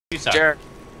suck. Jared,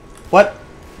 What?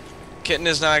 Kitten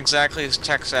is not exactly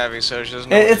tech savvy, so she doesn't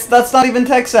know. That's not even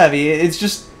tech savvy. It's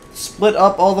just split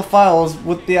up all the files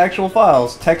with the actual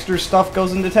files. Texture stuff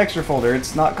goes into texture folder.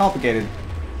 It's not complicated.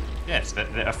 Yes,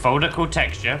 a folder called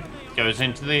texture goes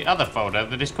into the other folder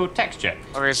that is called texture.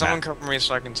 Okay, someone cover me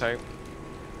so I can type.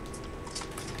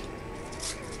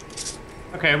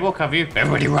 Okay, we'll cover you.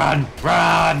 Everybody run!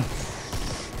 Run!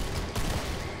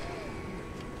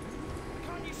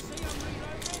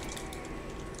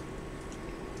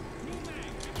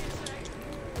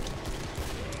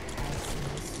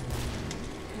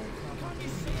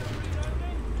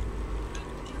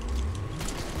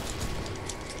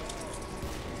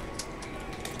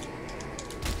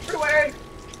 Get away!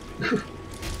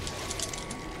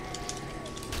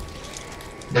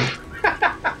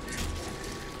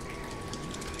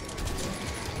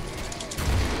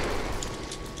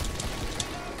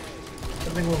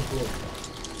 Something went cool.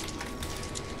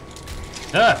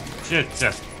 Ah, shit.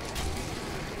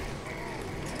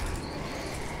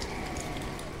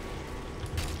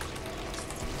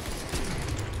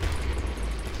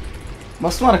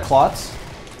 Must have of clots.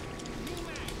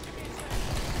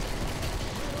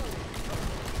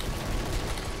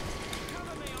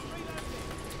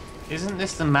 Isn't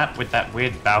this the map with that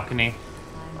weird balcony?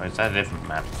 Or is that a different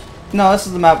map? No, this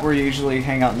is the map where you usually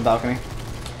hang out in the balcony.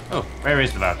 Oh, where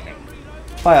is the balcony?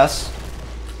 By us.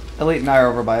 Elite and I are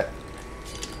over by it.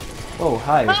 Whoa,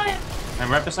 hi. I'm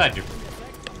right beside you.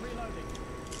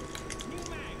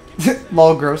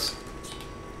 Lol, gross.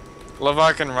 Love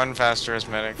I can run faster as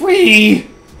medic. Whee!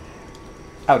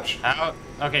 Ouch. How?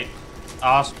 Okay,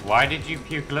 ask, why did you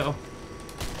puke a little?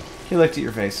 He looked at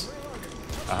your face.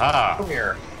 Aha! Come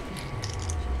here.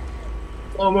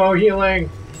 Slow-mo healing.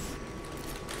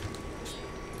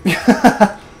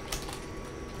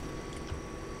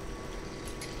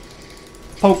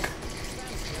 Poke.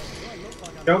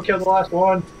 Don't kill the last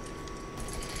one.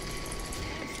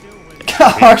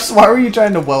 Gosh, why were you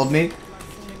trying to weld me?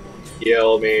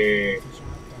 Kill me.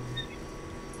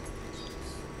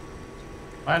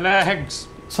 My legs!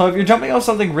 So if you're jumping off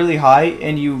something really high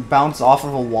and you bounce off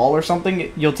of a wall or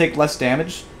something, you'll take less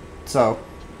damage. So,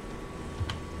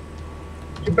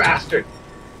 You bastard.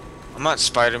 I'm not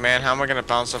Spider-Man. How am I gonna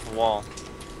bounce off a wall?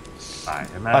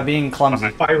 by being clumsy.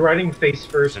 By running face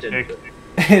first into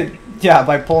it. Yeah,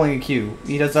 by pulling a Q.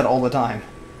 He does that all the time.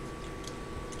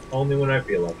 Only when I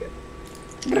feel like it.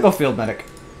 I'm gonna go field medic.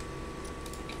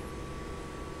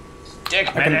 Dick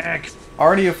I can medic!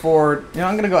 already afford... You know,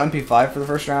 I'm gonna go MP5 for the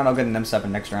first round. I'll get an M7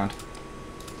 next round.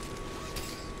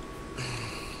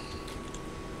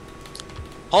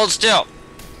 Hold still.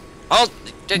 Hold.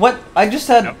 What? I just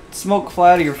had smoke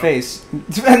fly out of your face.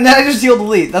 And then I just healed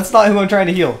Elite. That's not who I'm trying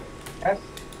to heal.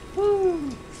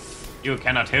 You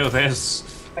cannot heal this.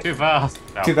 Too fast.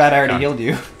 Oh, Too bad I already done. healed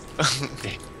you.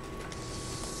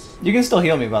 You can still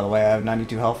heal me, by the way. I have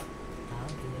 92 health.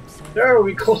 No,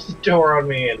 we closed the door on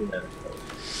me and...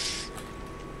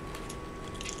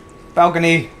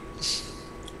 Balcony.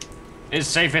 His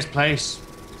safest place.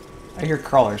 I hear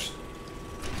crawlers.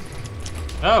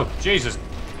 Oh, Jesus.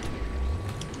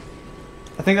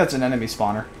 I think that's an enemy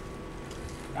spawner.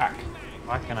 Back.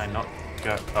 Why can I not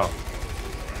go? Oh.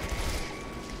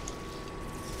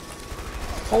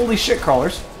 Holy shit,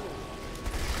 crawlers.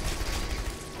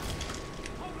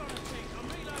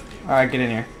 Alright, get in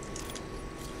here.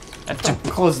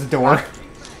 Close the door.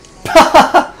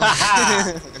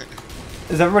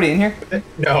 Is everybody in here?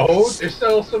 No, there's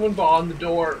still someone on the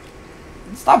door.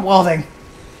 Stop welding.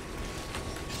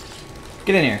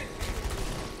 Get in here.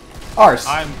 Arse.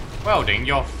 I'm welding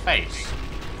your face.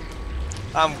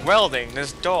 I'm welding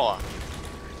this door.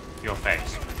 Your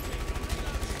face.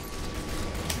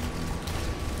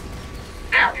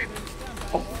 Ow!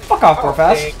 Oh, fuck off,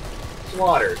 Warfast.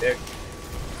 Slaughter, Dick.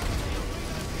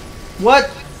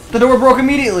 What? The door broke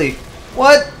immediately.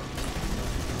 What?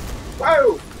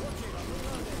 Whoa!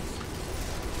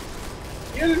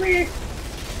 Excuse me!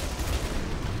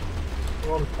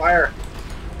 I'm on fire.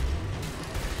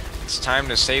 It's time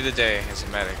to save the day as a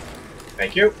medic.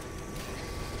 Thank you.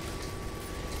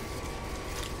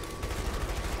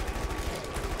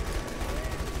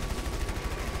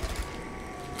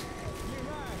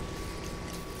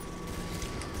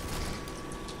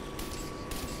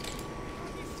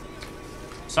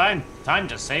 Time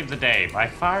to save the day by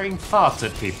firing farts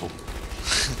at people.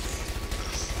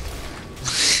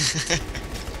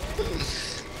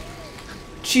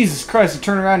 Jesus Christ, I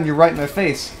turn around and you're right in my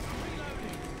face.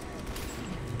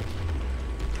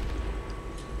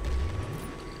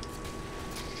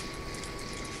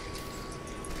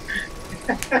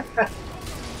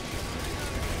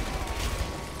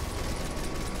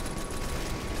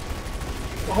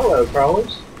 Oh, hello,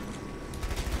 crawlers.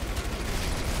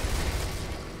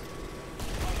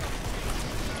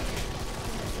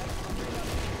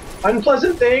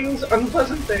 Unpleasant things,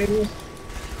 unpleasant things.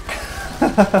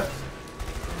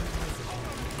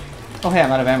 Oh hey,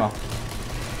 I'm out of ammo.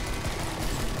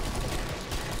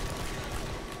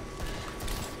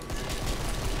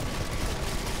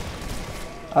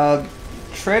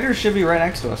 Trader should be right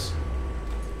next to us.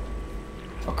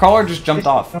 A crawler just jumped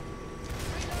off.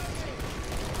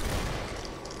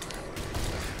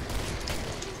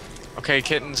 Okay,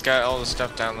 Kitten's got all the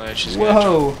stuff down there. She's gonna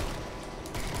Whoa!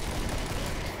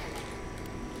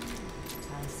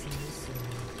 I'll see you soon.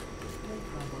 You'll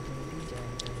probably be dead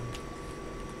then.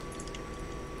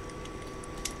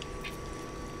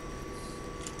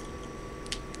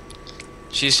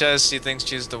 She says she thinks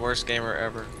she's the worst gamer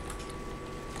ever.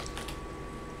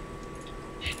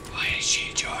 And why is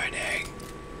she joining?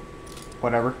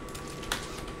 Whatever.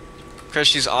 Because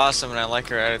she's awesome and I like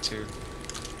her attitude.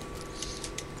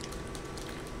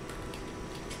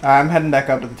 I'm heading back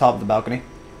up to the top of the balcony.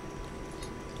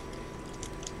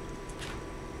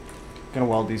 Gonna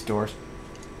weld these doors.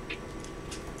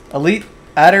 Elite,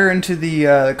 add her into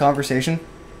the conversation.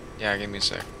 Yeah, give me a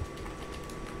sec.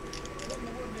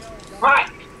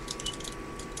 Hi!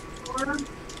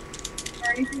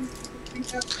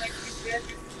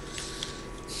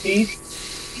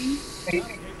 Peace?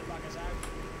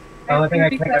 The only thing I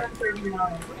can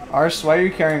Ars, why are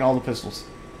you carrying all the pistols?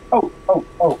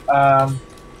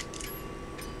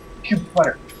 Cube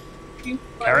butter.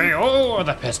 Carry all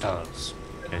the pistols.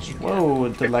 Yes, you can. Whoa,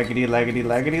 the laggity laggity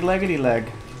laggity laggity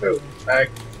lag. Oh, bag.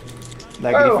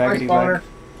 Laggity Oh, hi, faggity spawner. lag.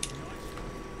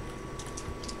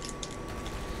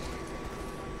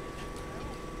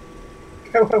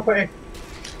 Go away.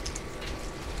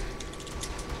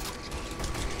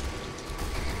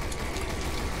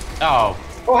 Oh,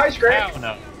 Oh, hi, Scrape. hell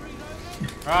no.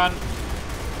 Run.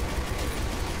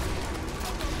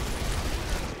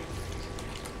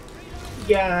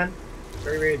 Gone.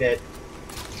 Very, very dead.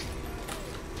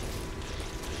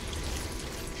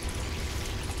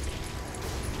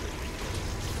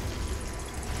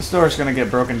 This door's gonna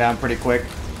get broken down pretty quick.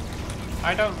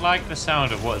 I don't like the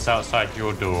sound of what's outside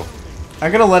your door.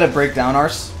 I'm gonna let it break down,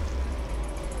 Ars.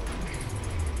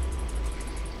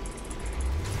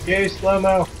 Yay,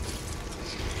 slow-mo.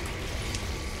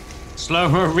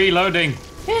 Slow-mo reloading.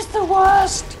 It's the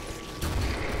worst.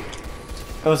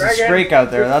 It was a Dragon, strake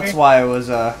out there, shoot that's me. why it was,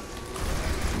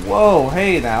 Whoa,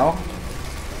 hey now.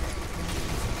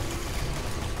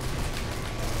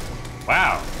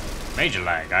 Wow. Major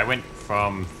lag. I went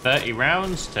from 30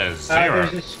 rounds to 0.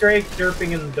 There's a Scrape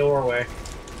derping in the doorway.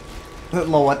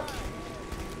 Lol, what?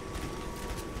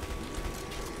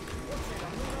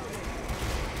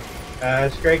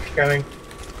 Scrape's coming.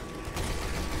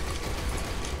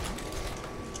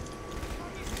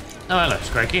 Oh, hello,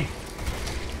 Scrakey.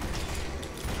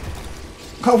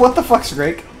 Oh, what the fuck's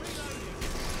Drake?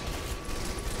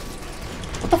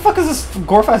 What the fuck is this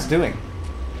Gorfast doing?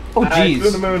 Oh, Doing the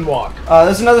jeez. moonwalk.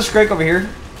 There's another Scrake over here.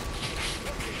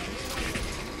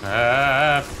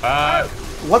 Fuck.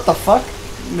 What the fuck?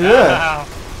 Ugh. Ow.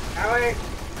 Howie,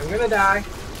 I'm gonna die.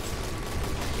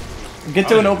 Get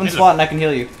to Oh, an open it's a- spot and I can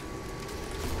heal you.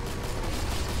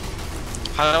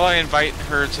 How do I invite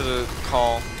her to the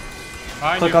call?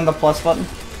 Behind Click you. on the plus button.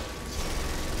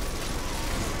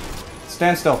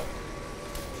 Stand still.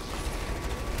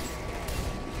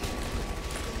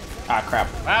 Ah, crap.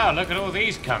 Wow, look at all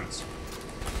these cunts.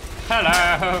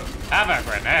 Hello. Have a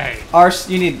grenade. Ars,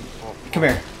 you need... Come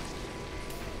here.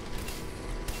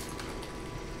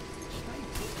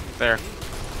 There.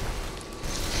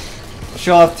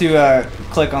 She'll have to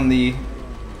click on the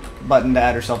button to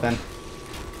add herself in.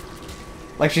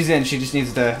 Like she's in, she just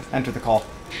needs to enter the call.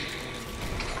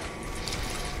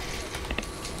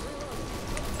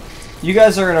 You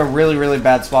guys are in a really, really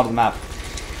bad spot on the map.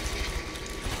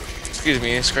 Excuse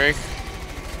me, it's Greg.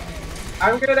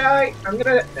 I'm gonna die. I'm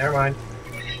gonna. Never mind.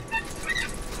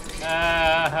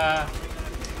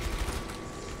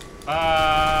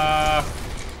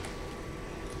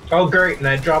 Oh, great, and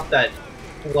I dropped that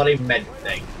bloody med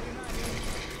thing.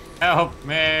 Help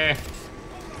me.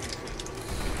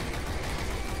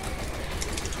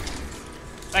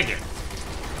 Thank you.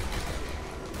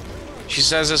 She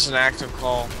says it's an active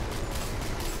call.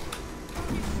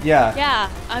 Yeah, Yeah,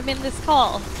 I'm in this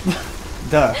call.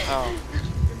 duh. Oh.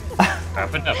 Up.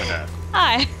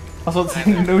 Hi. Also, it's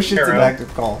no shit's an Arrow.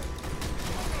 active call.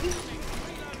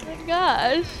 Oh my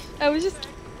gosh. I was just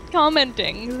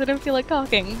commenting because I didn't feel like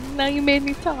talking. Now you made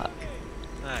me talk.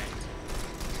 Nice.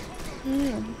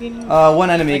 Being One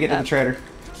enemy, like get to that. the trader.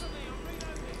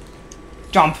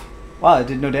 Jump! Wow, it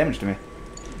did no damage to me.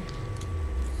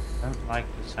 I don't like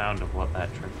the sound of what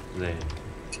that trick did.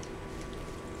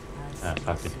 Ah,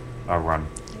 fuck it. I'll run.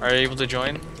 Are you able to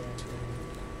join?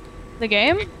 The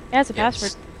game? Yeah, it's a Yes.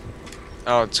 password.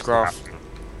 Oh, it's Groff.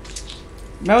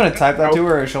 You might want to type that to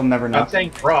her or she'll never know. I'm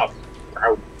saying rough.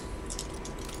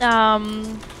 Ow.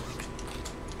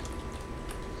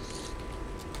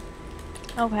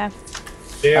 Okay.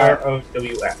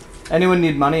 JROWF. Anyone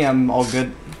need money? I'm all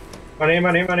good. Money,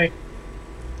 money, money.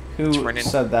 Who running.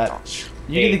 said that? Gosh.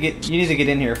 You need to get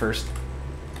in here first.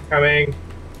 Coming.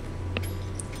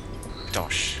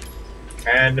 Gosh.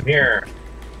 And I'm here.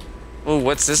 Oh,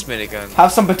 what's this minigun?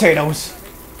 Have some potatoes.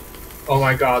 Oh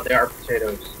my god, they are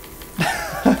potatoes.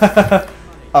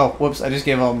 Oh, whoops! I just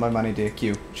gave all my money to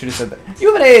Q. Should have said that.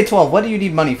 You have an AA-12. What do you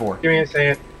need money for? Give me a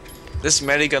second. This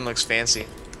minigun looks fancy.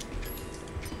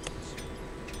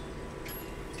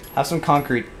 Have some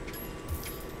concrete.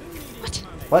 What?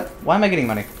 What? Why am I getting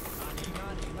money?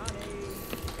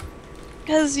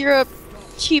 Because you're a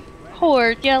cheap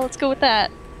whore. Yeah, let's go with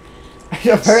that.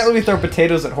 Apparently we throw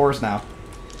potatoes at whores now.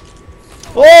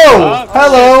 Whoa!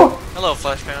 Hello! Hello,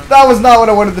 Fleshman. That was not what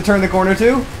I wanted to turn the corner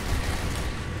to.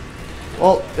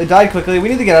 Well, it died quickly. We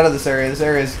need to get out of this area. This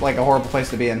area is like a horrible place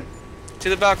to be in. To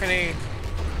the balcony.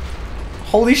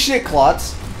 Holy shit,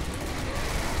 Klotz.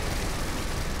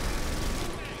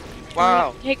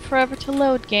 Wow. Take forever to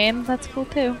load, game. That's cool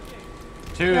too.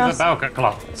 To Yes. the balcony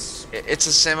clocks. It's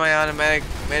a semi-automatic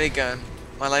minigun.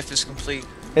 My life is complete.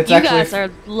 It's You actually guys are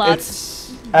lots.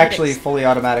 it's actually fully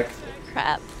automatic.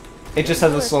 Crap. It just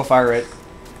has a slow fire rate.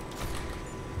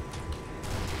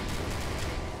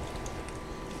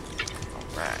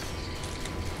 Right.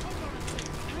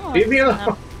 Oh, Leave me no.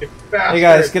 alone, you bastard. Hey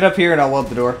guys, get up here and I'll weld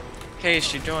the door. Okay,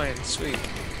 she joined. Sweet.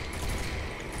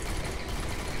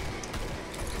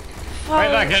 Right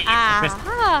back in.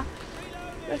 Ah!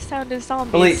 The sound of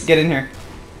zombies. Elite, get in here.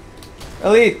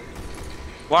 Elite,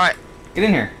 What? get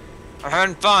in here. I'm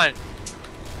having fun.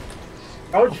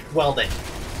 Oh, just weld it.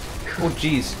 Oh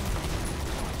jeez.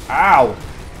 Ow.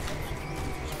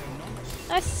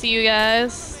 I see you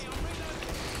guys.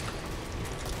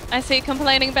 I see you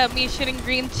complaining about me shooting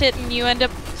green shit and you end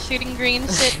up shooting green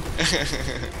shit.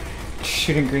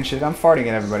 Shooting green shit. I'm farting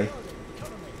at everybody.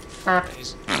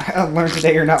 I learned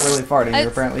today you're not really farting. You're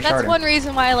apparently That's sharding. one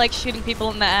reason why I like shooting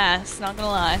people in the ass, not gonna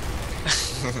lie.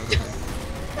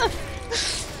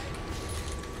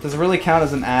 Does it really count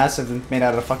as an ass if it's made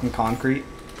out of fucking concrete?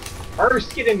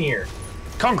 First, get in here.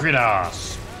 Concrete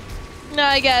ass. No,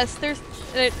 I guess. There's...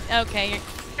 okay, you're...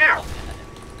 Ow.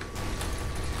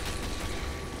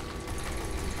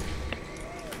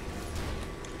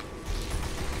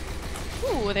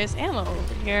 Ooh, there's ammo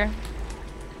over here.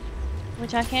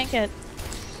 Which I can't get.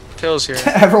 Pills here.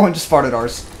 Everyone just farted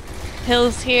ours.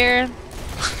 Pills here.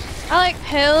 I like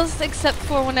pills, except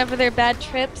for whenever they're bad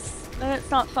trips. Then it's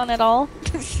not fun at all.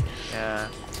 Yeah.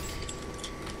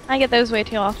 I get those way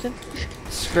too often.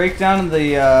 Scrape down in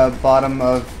the bottom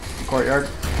of the courtyard.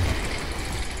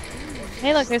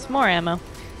 Hey, look, there's more ammo.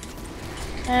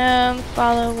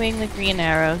 Following the green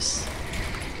arrows.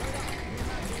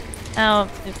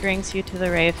 Oh, it brings you to the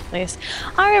rave place.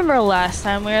 I remember last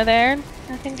time we were there.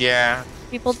 I think Yeah.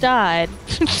 people died.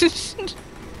 I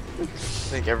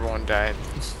think everyone died.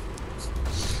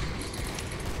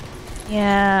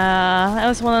 Yeah, that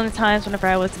was one of the times whenever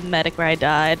I was a medic where I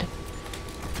died.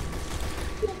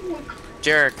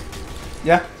 Jarek,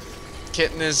 Yeah.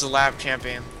 Kitten is the lap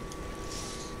champion.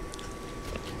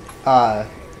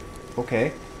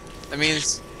 Okay. That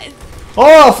means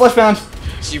Oh, fleshbound!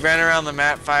 she ran around the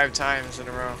map 5 times in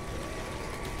a row.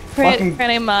 Fucking-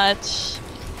 Pretty much.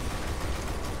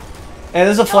 Hey,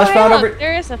 there's a Oh, hey, fleshbound look, over.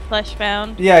 there is a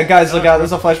fleshbound. Yeah, guys, look out!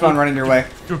 There's a fleshbound running your way.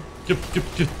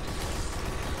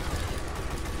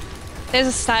 There's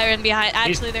a siren behind.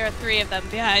 Actually, there are 3 of them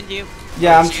behind you.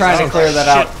 Yeah, I'm trying to clear that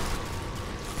out.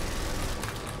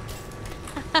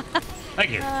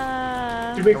 Thank you.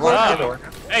 Did we close Ah. the door?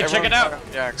 Hey, check it Everyone out. fired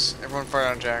on Jax. Everyone fired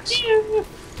on Jax.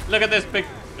 Look at this big.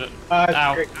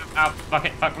 Ow, great. ow, fuck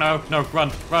it, fuck no, no,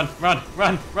 run, run, run,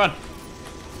 run, run.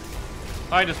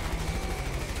 I just.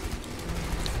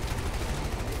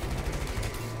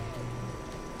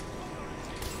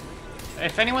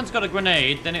 If anyone's got a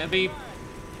grenade, then it'll be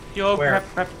your Where?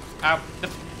 prep out.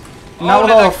 Not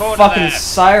with in all that the corner fucking there.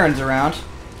 sirens around.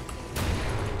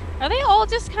 Are they all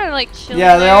just kind of like chilling?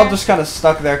 Yeah, they're all there? just kind of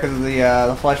stuck there because of the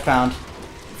fleshbound.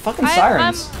 Fucking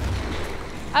sirens.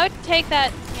 I would take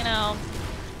that, you know,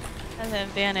 as an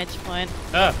vantage point.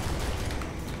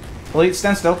 Elite,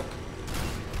 stand still.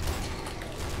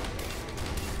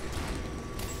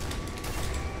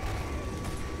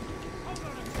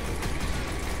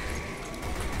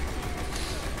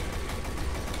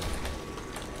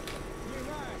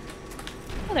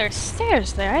 Oh, there's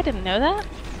stairs there. I didn't know that.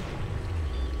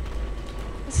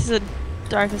 This is the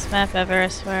darkest map ever, I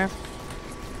swear.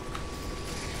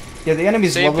 Yeah, the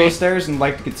enemies Save love me. those stairs and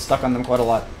like to get stuck on them quite a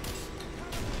lot.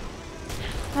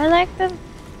 I like the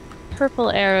purple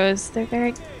arrows. They're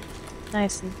very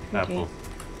nice and pretty. Apple.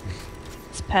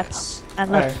 It's purple. I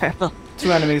love Alright. purple.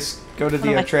 2 enemies. Go to One of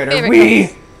the my trader. favorite Wee!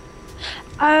 colors.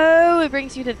 Oh, it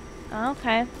brings you to...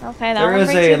 Okay, okay, that There one is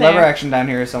brings a you lever there. action down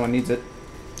here if someone needs it.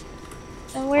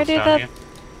 And where What's did down the... here?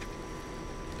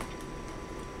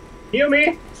 Heal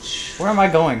me. Where am I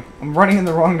going? I'm running in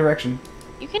the wrong direction.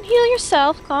 You can heal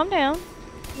yourself. Calm down.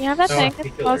 You have that No, thing. he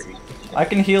It's killed her. possible. I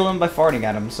can heal him by farting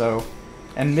at him, so...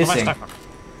 And What am I missing. stuck on?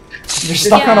 You're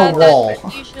stuck on a wall.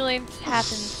 That usually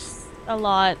happens a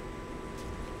lot.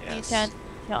 You Yes. tend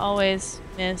to always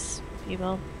miss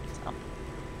people. So.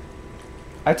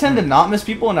 I tend to not miss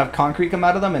people and have concrete come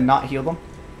out of them and not heal them.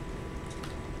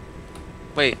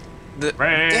 Wait. Damn it.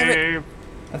 Brave!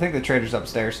 I think the trader's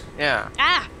upstairs. Yeah.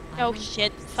 Ah! Oh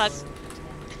shit! Fuck!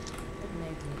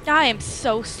 I am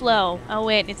so slow. Oh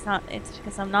wait, it's not. It's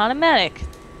because I'm not a medic.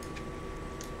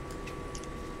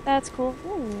 That's cool.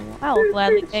 Ooh, I will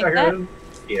gladly take that. Second.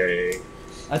 Yay.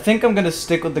 I think I'm gonna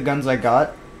stick with the guns I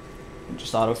got. And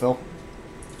just autofill.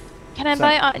 Can I So-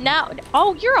 buy now?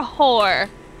 Oh, you're a whore.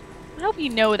 I hope you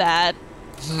know that.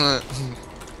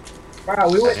 Wow,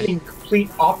 we went in complete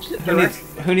opposite direction.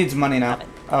 Who needs money now?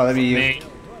 Oh, that'd be you. Me.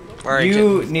 Alright,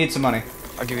 You need some money.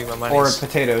 I'll give you my money. Or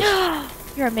potatoes.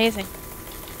 You're amazing.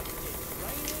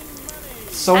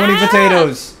 So many Ah!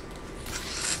 potatoes!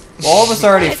 Well, all of us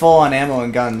are already full on ammo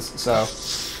and guns, so...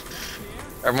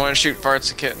 Everyone shoot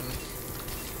farts a kitten.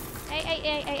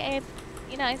 Hey.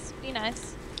 Be nice. Be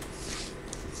nice.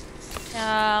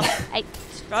 Hey,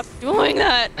 stop doing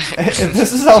that. If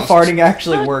this is how farting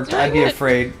actually Don't worked, do I'd be it.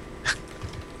 afraid.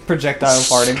 Projectile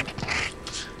farting.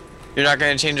 You're not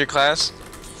gonna change your class?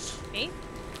 Me?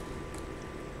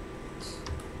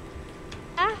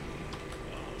 Ah.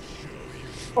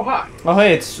 Oh, hi. Oh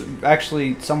hey, it's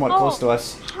actually somewhat close to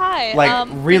us. Hi. Like,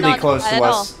 really not close bad to at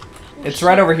us. all. Oh, It's shit.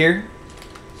 right over here.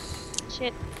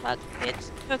 Shit. Fuck. Bitch.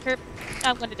 Hooker.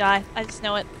 I'm gonna die. I just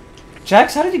know it.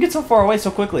 Jax, how did you get so far away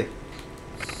so quickly?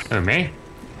 Who, me?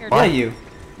 You're Yeah, dead. you.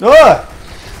 Ugh!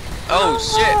 Oh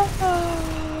shit!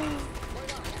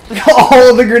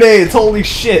 All the grenades, holy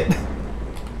shit!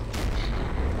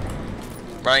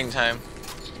 Running time.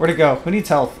 Where'd it go? Who needs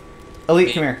health? Elite,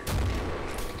 Me. come here.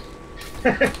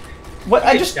 What?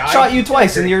 I just died. shot you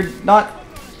twice and you're not...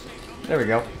 There we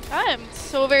go. I'm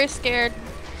so very scared.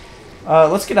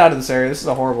 Let's get out of this area. This is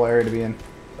a horrible area to be in.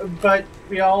 But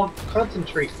we all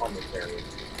concentrate on this area.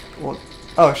 Well,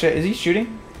 oh shit, is he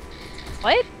shooting?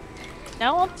 What?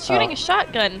 No, I'm shooting Oh. a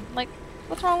shotgun. Like,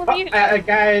 what's wrong with Oh, you?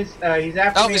 guys, he's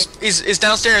after Oh, me. he's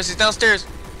downstairs. He's downstairs.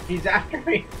 He's after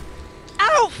me.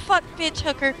 Ow! Fuck, bitch,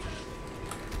 hooker.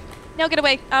 No, get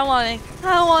away. I don't want any.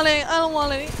 I don't want any. I don't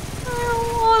want any. I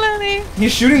don't want any.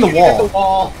 He's shooting the Shooting at the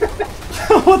wall. wall.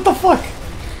 What the fuck?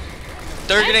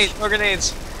 Throw grenades. Throw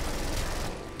grenades.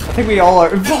 I think we all are.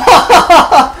 Good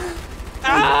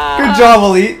Ah! job,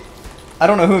 Elite. I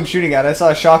don't know who I'm shooting at. I saw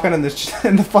a shotgun in the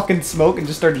in the fucking smoke and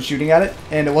just started shooting at it,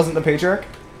 and it wasn't the patriarch.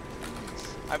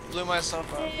 I blew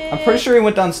myself up. I'm pretty sure he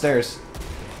went downstairs.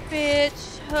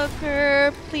 Bitch,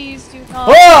 hooker, please do not.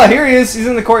 Oh, here he is. He's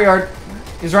in the courtyard.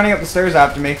 He's running up the stairs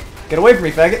after me. Get away from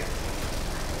me, faggot.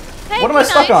 Hey, What am I be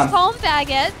stuck nice. on? Call them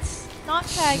faggots, not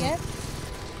faggots.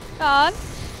 God,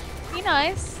 be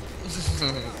nice.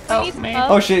 Help Please, me.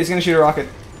 Oh shit, he's gonna shoot a rocket.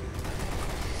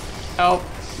 Help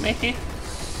me.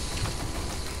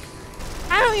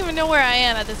 I don't even know where I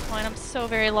am at this point. I'm so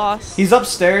very lost. He's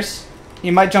upstairs.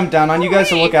 He might jump down on you guys,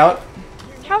 so look out.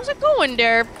 How's it going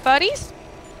there, buddies?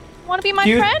 Want to be my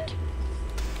Dude. friend?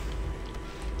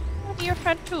 I want to be your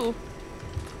friend too.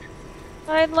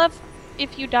 But I'd love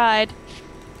if you died.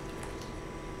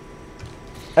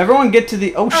 Everyone get to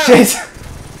the... Oh shit.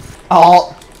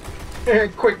 Oh.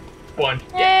 Quick one.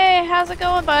 Hey, how's it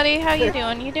going, buddy? How you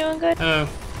doing? You doing good?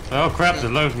 Oh crap,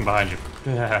 there's Logan behind you.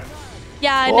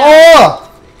 Yeah, I know.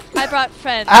 Oh! I brought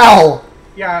friends. Ow!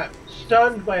 Yeah,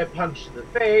 stunned by a punch to the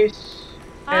face.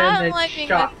 I And don't then like being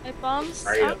shot. with my bums.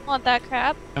 Right I up. don't want that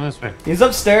crap. Come this way. He's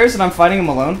upstairs and I'm fighting him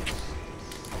alone.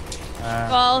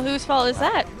 Well, whose fault is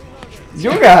that?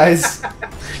 You guys.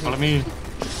 Follow me.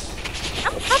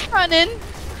 I'm running.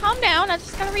 Calm down. I'm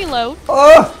just gonna reload.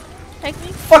 Oh! Take me.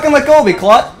 Fucking let go of me,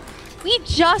 Clot. We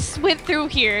just went through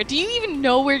here. Do you even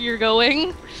know where you're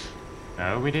going?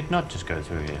 No, we did not just go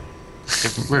through here.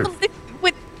 Different route.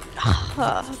 With.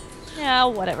 Yeah,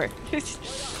 whatever.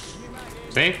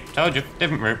 See? Told you.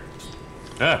 Different route.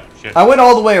 Oh, shit. I went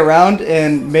all the way around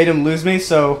and made him lose me,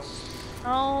 so...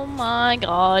 Oh Oh my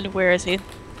god, where is he?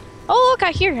 Oh look,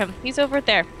 I hear him. He's over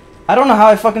there. I don't know how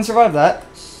I fucking survived that.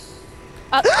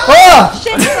 Ah!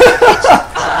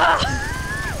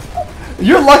 Shit!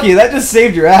 You're lucky, that just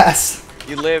saved your ass.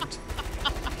 You lived.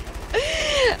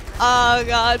 Oh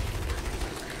god.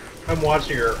 I'm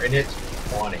watching her, and it's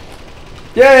funny.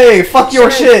 Yay, fuck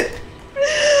your shit.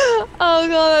 Oh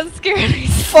god, that scared me.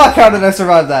 Fuck, how did I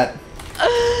survive that?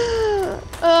 Oh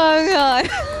god.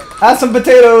 Have some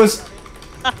potatoes.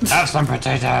 Have some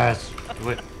potatoes.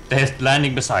 Wait, they're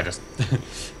landing beside us.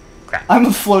 Crap.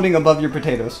 I'm floating above your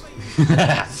potatoes.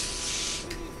 Yes.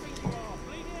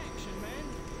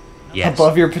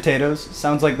 Above your potatoes?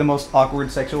 Sounds like the most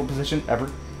awkward sexual position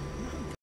ever.